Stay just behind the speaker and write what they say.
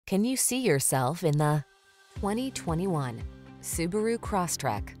Can you see yourself in the 2021 Subaru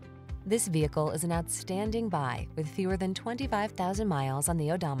Crosstrek? This vehicle is an outstanding buy with fewer than 25,000 miles on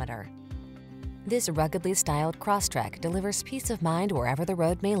the odometer. This ruggedly styled Crosstrek delivers peace of mind wherever the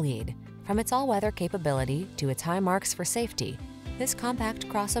road may lead. From its all-weather capability to its high marks for safety, this compact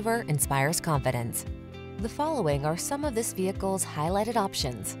crossover inspires confidence. The following are some of this vehicle's highlighted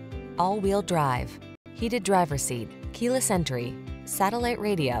options: all-wheel drive, heated driver's seat, keyless entry, satellite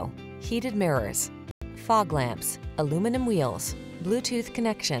radio, heated mirrors, fog lamps, aluminum wheels, Bluetooth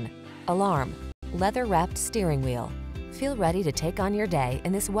connection, alarm, leather-wrapped steering wheel. Feel ready to take on your day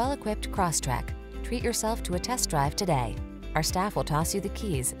in this well-equipped Crosstrek. Treat yourself to a test drive today. Our staff will toss you the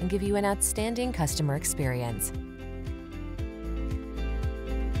keys and give you an outstanding customer experience.